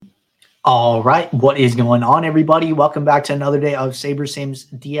All right, what is going on, everybody? Welcome back to another day of Saber Sims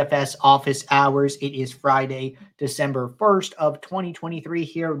DFS office hours. It is Friday, December 1st of 2023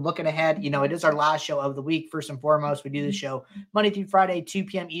 here. Looking ahead, it is our last show of the week. First and foremost, we do the show Monday through Friday, 2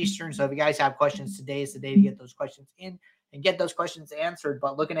 p.m. Eastern. So if you guys have questions, today is the day to get those questions in and get those questions answered.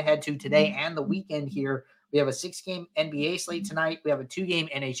 But looking ahead to today and the weekend here, we have a 6-game NBA slate tonight. We have a 2-game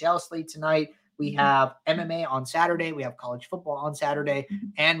NHL slate tonight. We have MMA on Saturday. We have college football on Saturday.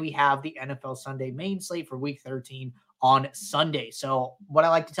 And we have the NFL Sunday main slate for week 13 on Sunday. So what I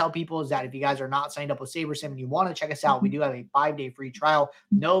like to tell people is that if you guys are not signed up with SaberSim and you want to check us out, we do have a 5-day free trial.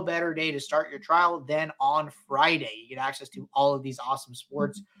 No better day to start your trial than on Friday. You get access to all of these awesome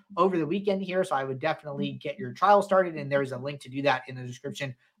sports over the weekend here. So I would definitely get your trial started. And there's a link to do that in the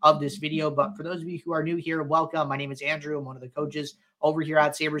description of this video. But for those of you who are new here, welcome. My name is Andrew. I'm one of the coaches over here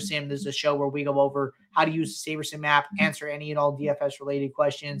at SaberSim. This is a show where we go over how to use the SaberSim app, answer any and all DFS related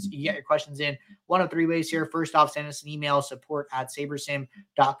questions. You get your questions in one of 3 ways here. First off, send us an email,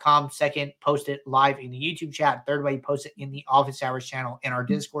 support@sabersim.com. Second, post it live in the YouTube chat. Third way, post it in the office hours channel in our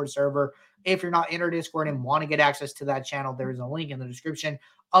Discord server. If you're not in our Discord and want to get access to that channel, there is a link in the description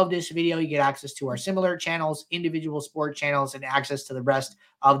of this video. You get access to our similar channels, individual sport channels, and access to the rest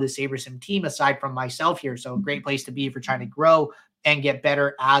of the SaberSim team aside from myself here. So a great place to be if you're trying to grow and get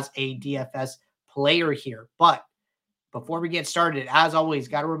better as a DFS player here. But before we get started, as always,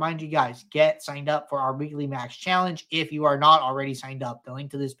 got to remind you guys, get signed up for our weekly max challenge. If you are not already signed up, the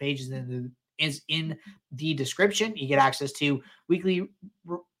link to this page is in the description. You get access to weekly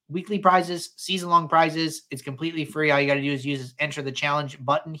prizes, season-long prizes. It's completely free. All you got to do is enter the challenge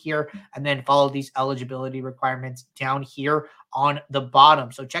button here and then follow these eligibility requirements down here on the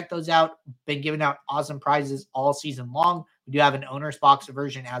bottom. So check those out. Been giving out awesome prizes all season long. We do have an owner's box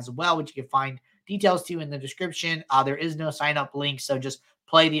version as well, which you can find details to in the description. There is no sign-up link, so just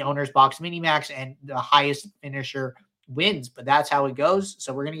play the owner's box mini-max and the highest finisher wins. But that's how it goes.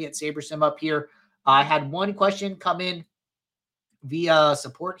 So we're going to get SaberSim up here. I had one question come in via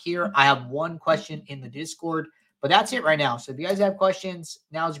support here. I have one question in the Discord, but that's it right now. So if you guys have questions,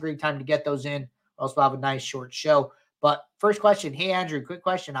 now is a great time to get those in. We'll also have a nice short show. But first question, hey Andrew, quick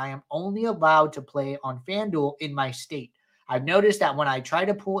question. I am only allowed to play on FanDuel in my state. I've noticed that when I try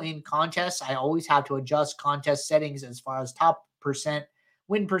to pull in contests, I always have to adjust contest settings as far as top percent,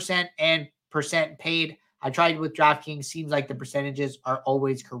 win percent, and percent paid. I tried with DraftKings. Seems like the percentages are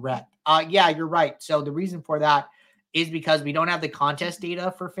always correct. Yeah, you're right. So the reason for that is because we don't have the contest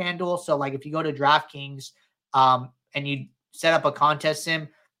data for FanDuel. So like if you go to DraftKings and you set up a contest sim,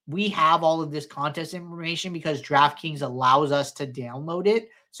 we have all of this contest information because DraftKings allows us to download it.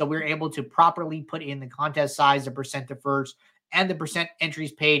 So we're able to properly put in the contest size, the percent defers, and the percent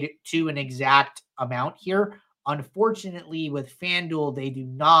entries paid to an exact amount here. Unfortunately, with FanDuel, they do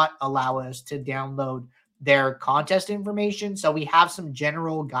not allow us to download their contest information. So we have some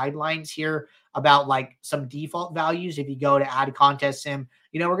general guidelines here about like some default values. If you go to add contest sim,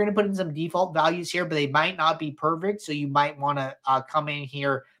 we're going to put in some default values here, but they might not be perfect. So you might want to come in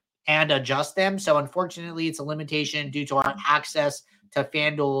here and adjust them. So unfortunately, it's a limitation due to our access to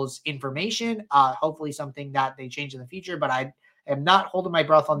FanDuel's information. Hopefully something that they change in the future, but I am not holding my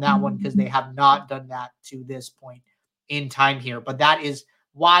breath on that one because they have not done that to this point in time here. But that is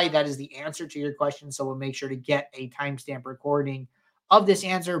why that is the answer to your question. So we'll make sure to get a timestamp recording of this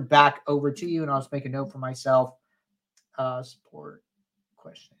answer back over to you. And I'll just make a note for myself. Support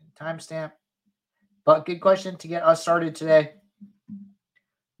question timestamp. But good question to get us started today.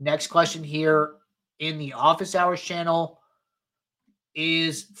 Next question here in the office hours channel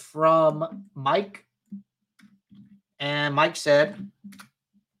is from Mike. And Mike said,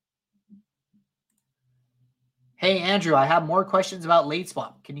 hey, Andrew, I have more questions about late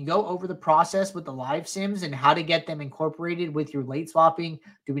swap. Can you go over the process with the live sims and how to get them incorporated with your late swapping?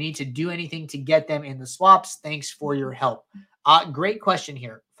 Do we need to do anything to get them in the swaps? Thanks for your help. Great question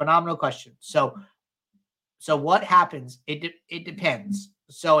here. Phenomenal question. So what happens? It depends.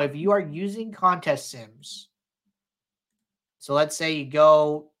 So if you are using contest sims, so let's say you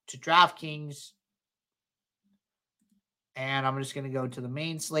go to DraftKings, and I'm just going to go to the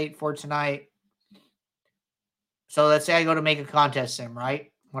main slate for tonight. So let's say I go to make a contest sim,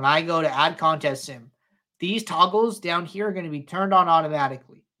 right? When I go to add contest sim, these toggles down here are going to be turned on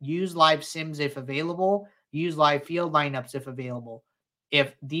automatically. Use live sims if available. Use live field lineups if available.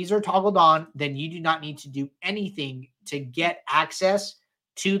 If these are toggled on, then you do not need to do anything to get access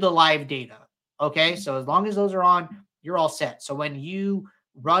to the live data. Okay, so as long as those are on, you're all set. So when you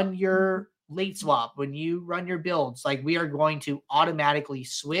run your late swap, when you run your builds, like we are going to automatically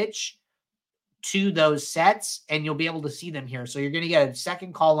switch to those sets and you'll be able to see them here. So you're going to get a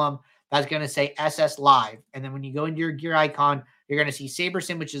second column that's going to say SS Live. And then when you go into your gear icon, you're going to see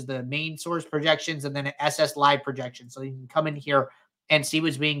SaberSim, which is the main source projections, and then an SS Live projection. So you can come in here and see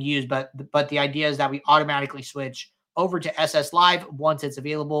what's being used. But the idea is that we automatically switch over to SS Live once it's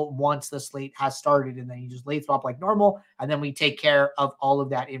available, once the slate has started, and then you just late swap like normal, and then we take care of all of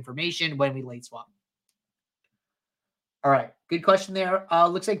that information when we late swap. All right, good question there.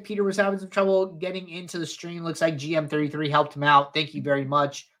 Looks like Peter was having some trouble getting into the stream. Looks like GM33 helped him out. Thank you very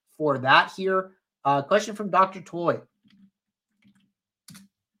much for that here. Question from Dr. Toy.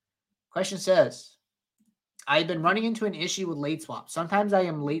 Question says, I've been running into an issue with late swap. Sometimes I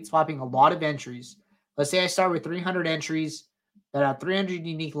am late swapping a lot of entries. Let's say I start with 300 entries that have 300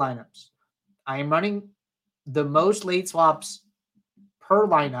 unique lineups. I am running the most late swaps per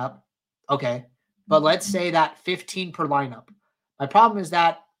lineup. Okay. But let's say that 15 per lineup. My problem is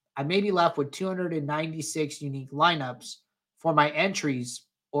that I may be left with 296 unique lineups for my entries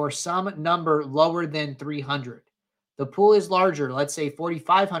or some number lower than 300. The pool is larger, let's say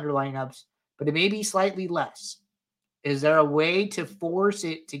 4,500 lineups, but it may be slightly less. Is there a way to force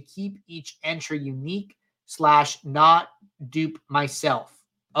it to keep each entry unique / not dupe myself?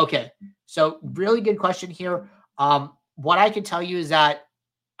 Okay, so really good question here. What I can tell you is that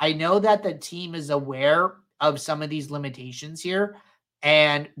I know that the team is aware of some of these limitations here,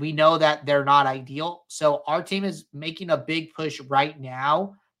 and we know that they're not ideal. So our team is making a big push right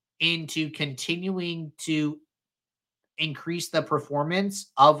now into continuing to increase the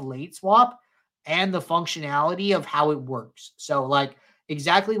performance of late swap and the functionality of how it works. So like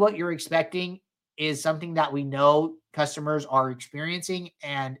exactly what you're expecting is something that we know customers are experiencing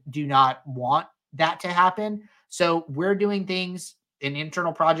and do not want that to happen. So we're doing things, an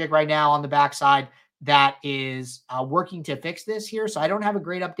internal project right now on the backside that is working to fix this here. So I don't have a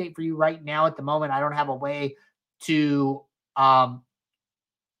great update for you right now at the moment. I don't have a way to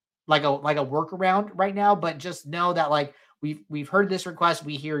like a workaround right now, but just know that like we've heard this request,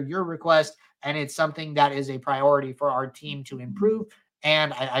 we hear your request, and it's something that is a priority for our team to improve.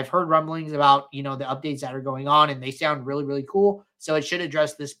 And I've heard rumblings about, the updates that are going on, and they sound really, really cool. So it should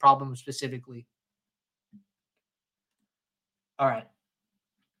address this problem specifically. All right.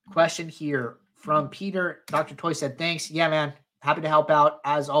 Question here from Peter. Dr. Toy said, thanks. Yeah, man. Happy to help out.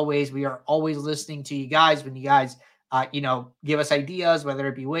 As always, we are always listening to you guys when you guys, give us ideas, whether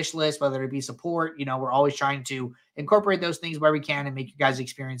it be wish list, whether it be support. We're always trying to incorporate those things where we can and make you guys'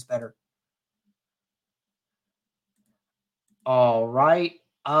 experience better. All right.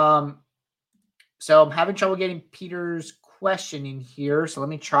 So I'm having trouble getting Peter's question in here. So let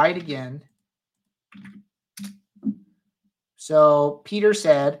me try it again. So Peter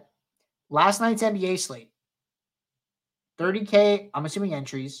said, last night's NBA slate, 30K, I'm assuming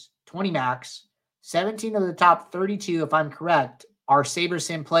entries, 20 max, 17 of the top 32, if I'm correct, are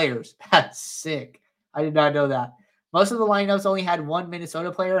SaberSim players. That's sick. I did not know that. Most of the lineups only had one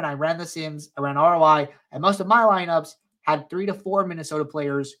Minnesota player, and I ran the Sims, I ran ROI, and most of my lineups had 3 to 4 Minnesota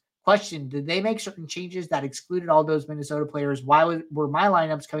players. Question, did they make certain changes that excluded all those Minnesota players? Why were my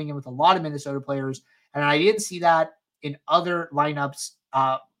lineups coming in with a lot of Minnesota players? And I didn't see that in other lineups.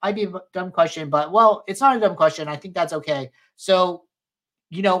 Might be a dumb question, but well, it's not a dumb question. I think that's okay. So,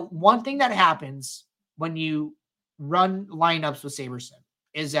 one thing that happens when you run lineups with SaberSim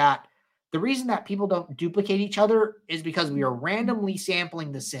is that the reason that people don't duplicate each other is because we are randomly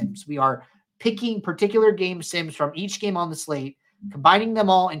sampling the sims. We are picking particular game sims from each game on the slate, combining them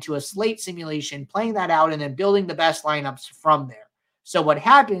all into a slate simulation, playing that out, and then building the best lineups from there. So what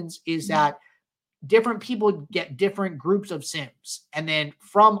happens is that different people get different groups of sims. And then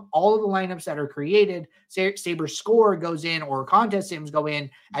from all of the lineups that are created, Saber score goes in or contest sims go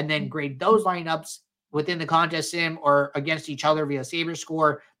in and then grade those lineups within the contest sim or against each other via Saber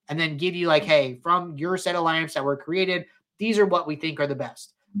score, and then give you like, hey, from your set of lineups that were created, these are what we think are the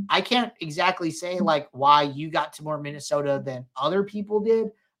best. I can't exactly say like why you got to more Minnesota than other people did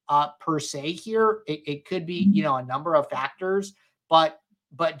per se here. It could be, a number of factors, but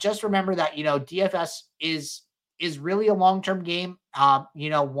just remember that, DFS is really a long-term game.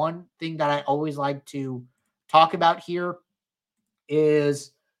 One thing that I always like to talk about here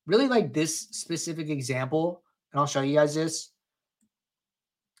is really like this specific example, and I'll show you guys this.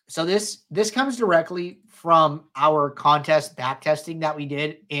 So this comes directly from our contest back testing that we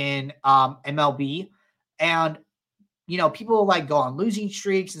did in MLB, and people like go on losing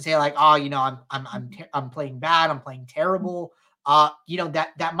streaks and say like, oh, I'm playing bad, I'm playing terrible.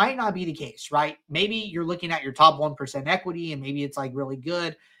 That might not be the case, right? Maybe you're looking at your top 1% equity and maybe it's like really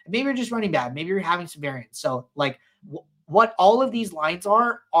good. And maybe you're just running bad. Maybe you're having some variance. So like what all of these lines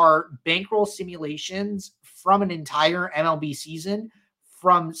are bankroll simulations from an entire MLB season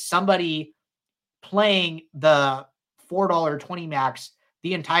from somebody playing the $4.20 max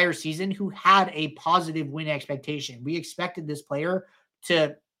the entire season who had a positive win expectation. We expected this player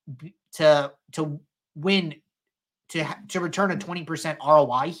to win, to return a 20%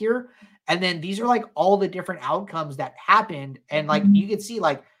 ROI here. And then these are like all the different outcomes that happened. And like you can see,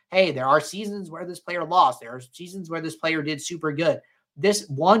 like, hey, there are seasons where this player lost. There are seasons where this player did super good. This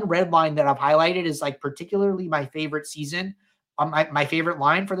one red line that I've highlighted is like particularly my favorite season, my favorite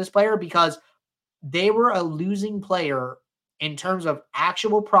line for this player, because they were a losing player in terms of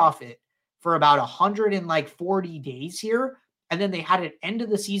actual profit for about 140 days here. And then they had an end of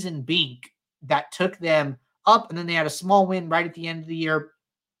the season bink that took them up. And then they had a small win right at the end of the year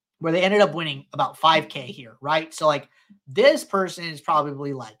where they ended up winning about 5K here, right? So like this person is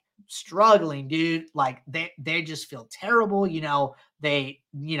probably like struggling, dude. Like they just feel terrible.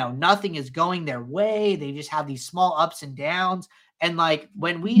 Nothing is going their way. They just have these small ups and downs. And like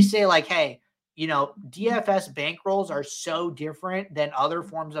when we say like, hey, DFS bankrolls are so different than other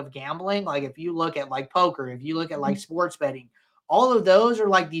forms of gambling. Like if you look at like poker, if you look at like sports betting, all of those are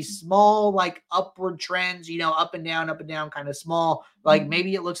like these small, like upward trends, up and down, kind of small. Like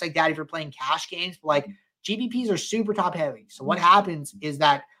maybe it looks like that if you're playing cash games, but like GPPs are super top heavy. So what happens is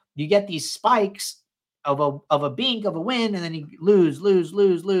that you get these spikes of a bink of a win, and then you lose.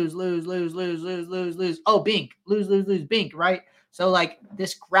 Oh, bink, lose, bink, right? So like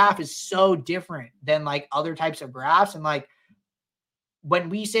this graph is so different than like other types of graphs. And like when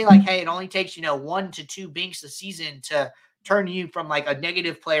we say like, hey, it only takes, 1 to 2 binks a season to turn you from like a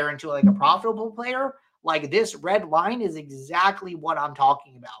negative player into like a profitable player, like this red line is exactly what I'm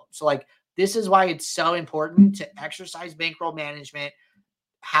talking about. So like this is why it's so important to exercise bankroll management,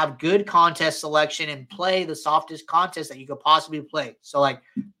 have good contest selection, and play the softest contest that you could possibly play. So like,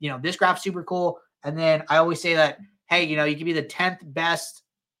 this graph's super cool. And then I always say that, hey, you can be the 10th best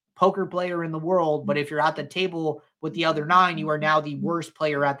poker player in the world, but if you're at the table with the other 9, you are now the worst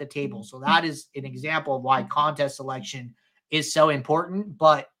player at the table. So that is an example of why contest selection is so important.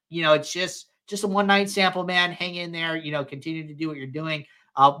 But, it's just a one-night sample, man. Hang in there, continue to do what you're doing.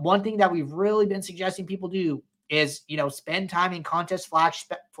 One thing that we've really been suggesting people do is, spend time in contest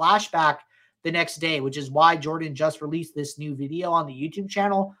flashback the next day, which is why Jordan just released this new video on the YouTube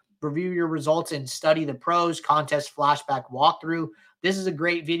channel. Review your results and study the pros contest flashback walkthrough. This is a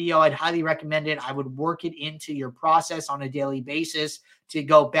great video. I'd highly recommend it. I would work it into your process on a daily basis to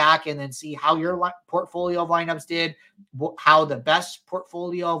go back and then see how your portfolio of lineups did, how the best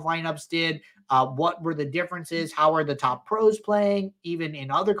portfolio of lineups did, what were the differences, how are the top pros playing, even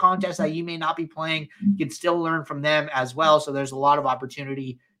in other contests that you may not be playing. You can still learn from them as well. So there's a lot of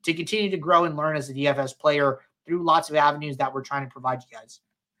opportunity to continue to grow and learn as a DFS player through lots of avenues that we're trying to provide you guys.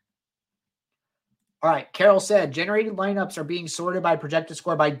 All right. Carol said, generated lineups are being sorted by projected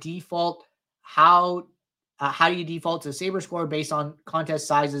score by default. How do you default to Saber score based on contest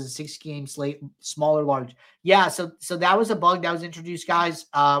sizes, 6-game slate, small or large? Yeah. So that was a bug that was introduced, guys.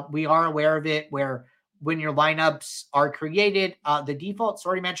 We are aware of it, where when your lineups are created, the default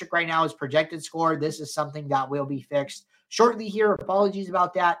sorting metric right now is projected score. This is something that will be fixed shortly here. Apologies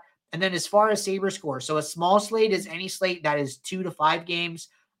about that. And then as far as Saber score, so a small slate is any slate that is 2 to 5 games.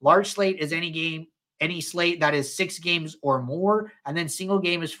 Large slate is any slate that is 6 games or more. And then single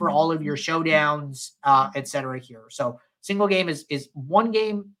game is for all of your showdowns, etc. here. So single game is 1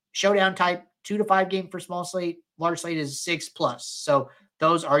 game showdown type, 2 to 5 game for small slate. Large slate is 6+. So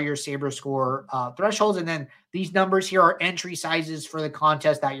those are your Saber score thresholds. And then these numbers here are entry sizes for the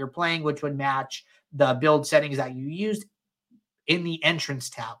contest that you're playing, which would match the build settings that you used in the entrance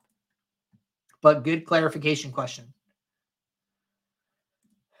tab. But good clarification question.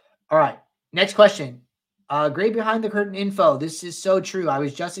 All right. Next question. Great behind the curtain info. This is so true. I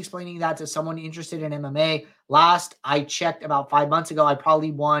was just explaining that to someone interested in MMA. Last I checked about 5 months ago, I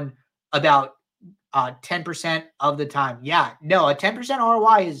probably won about 10% of the time. Yeah, no, a 10%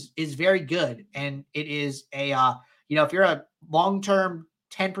 ROI is very good. And it is a, if you're a long-term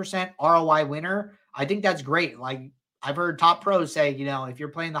 10% ROI winner, I think that's great. Like I've heard top pros say, if you're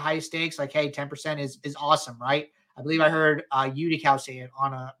playing the highest stakes, like, hey, 10% is awesome, right? I believe I heard Udicow say it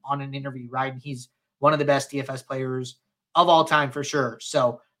on an interview, right? And he's one of the best DFS players of all time for sure.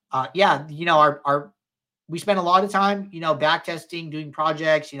 So yeah, we spend a lot of time, back testing, doing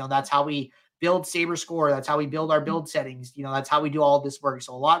projects. That's how we build Saber score. That's how we build our build settings. That's how we do all this work.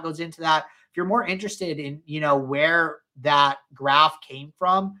 So a lot goes into that. If you're more interested in, where that graph came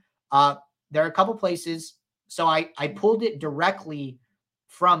from, there are a couple places. So I pulled it directly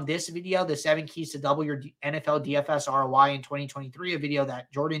from this video, the 7 keys to double your NFL DFS ROI in 2023, a video that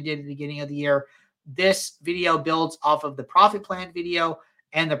Jordan did at the beginning of the year. This video builds off of the profit plan video.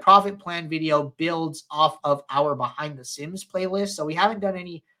 And the profit plan video builds off of our Behind the Sims playlist. So we haven't done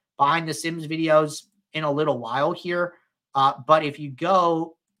any Behind the Sims videos in a little while here. But if you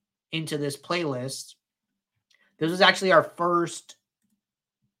go into this playlist, this was actually our first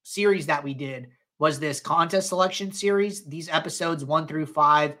series that we did, was this contest selection series. These episodes 1 through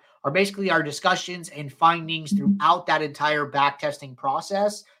 5 are basically our discussions and findings throughout that entire backtesting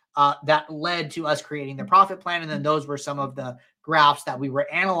process that led to us creating the profit plan. And then those were some of the graphs that we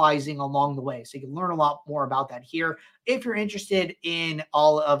were analyzing along the way. So you can learn a lot more about that here if you're interested in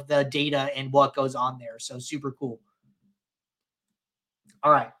all of the data and what goes on there. So super cool.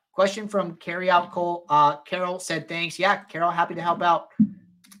 All right. Question from Carry Out Cole. Carol said, thanks. Yeah, Carol, happy to help out.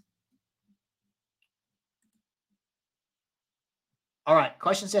 All right.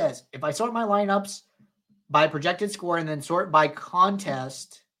 Question says, if I sort my lineups by projected score and then sort by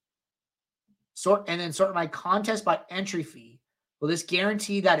contest, sort my contest by entry fee, will this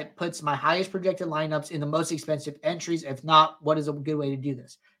guarantee that it puts my highest projected lineups in the most expensive entries? If not, what is a good way to do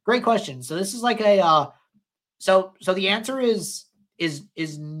this? Great question. So this is like a so the answer is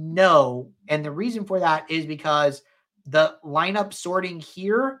no, and the reason for that is because the lineup sorting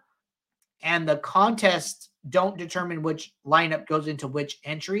here and the contest don't determine which lineup goes into which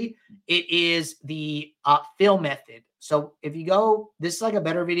entry. It is the fill method. So if you go, this is like a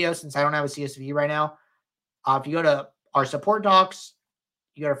better video since I don't have a CSV right now. If you go to our support docs,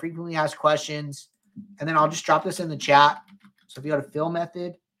 you go to frequently asked questions, and then I'll just drop this in the chat. So if you go to fill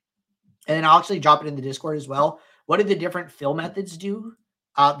method, and then I'll actually drop it in the Discord as well. What do the different fill methods do?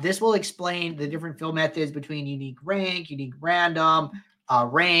 This will explain the different fill methods between unique rank, unique random,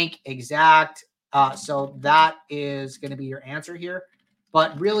 rank, exact. So that is going to be your answer here.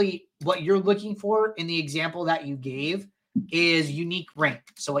 But really what you're looking for in the example that you gave is unique rank.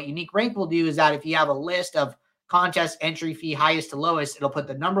 So what unique rank will do is that if you have a list of contest entry fee highest to lowest, it'll put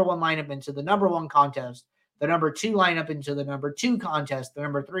the number 1 lineup into the number 1 contest, the number 2 lineup into the number 2 contest, the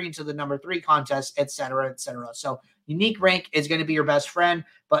number 3 into the number 3 contest, et cetera, et cetera. So unique rank is going to be your best friend,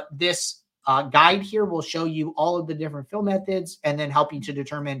 but this guide here will show you all of the different fill methods and then help you to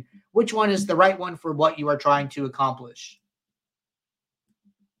determine which one is the right one for what you are trying to accomplish.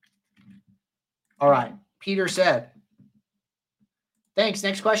 All right. Peter said, thanks.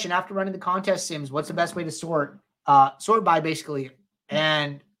 Next question. After running the contest sims, what's the best way to sort? Sort by basically.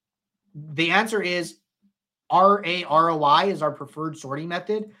 And the answer is RAROI is our preferred sorting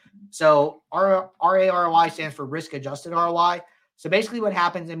method. So RAROI stands for risk adjusted ROI. So basically what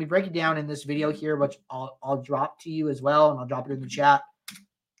happens, and we break it down in this video here, which I'll drop to you as well, and I'll drop it in the chat.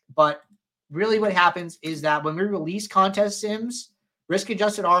 But really what happens is that when we release contest sims, risk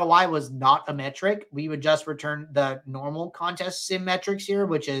adjusted ROI was not a metric. We would just return the normal contest sim metrics here,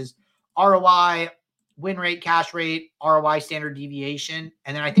 which is ROI, win rate, cash rate, ROI standard deviation.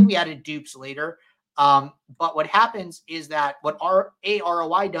 And then I think we added dupes later. But what happens is that what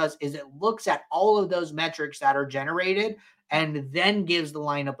ROI does is it looks at all of those metrics that are generated and then gives the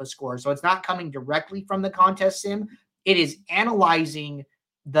lineup a score. So it's not coming directly from the contest sim. It is analyzing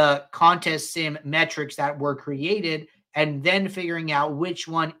the contest sim metrics that were created and then figuring out which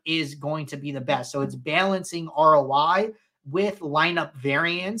one is going to be the best. So it's balancing ROI with lineup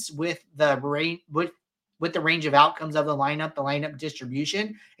variance, with the range, with the range of outcomes of the lineup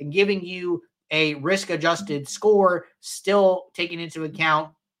distribution, and giving you a risk-adjusted score, still taking into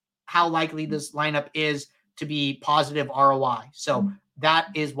account how likely this lineup is to be positive ROI. So that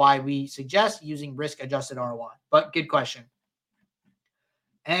is why we suggest using risk-adjusted ROI. But good question.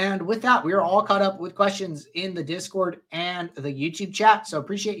 And with that, we are all caught up with questions in the Discord and the YouTube chat. So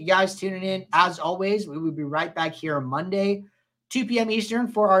appreciate you guys tuning in. As always, we will be right back here on Monday, 2 p.m. Eastern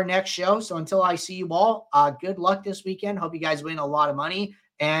for our next show. So until I see you all, good luck this weekend. Hope you guys win a lot of money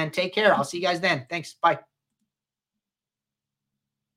and take care. I'll see you guys then. Thanks. Bye.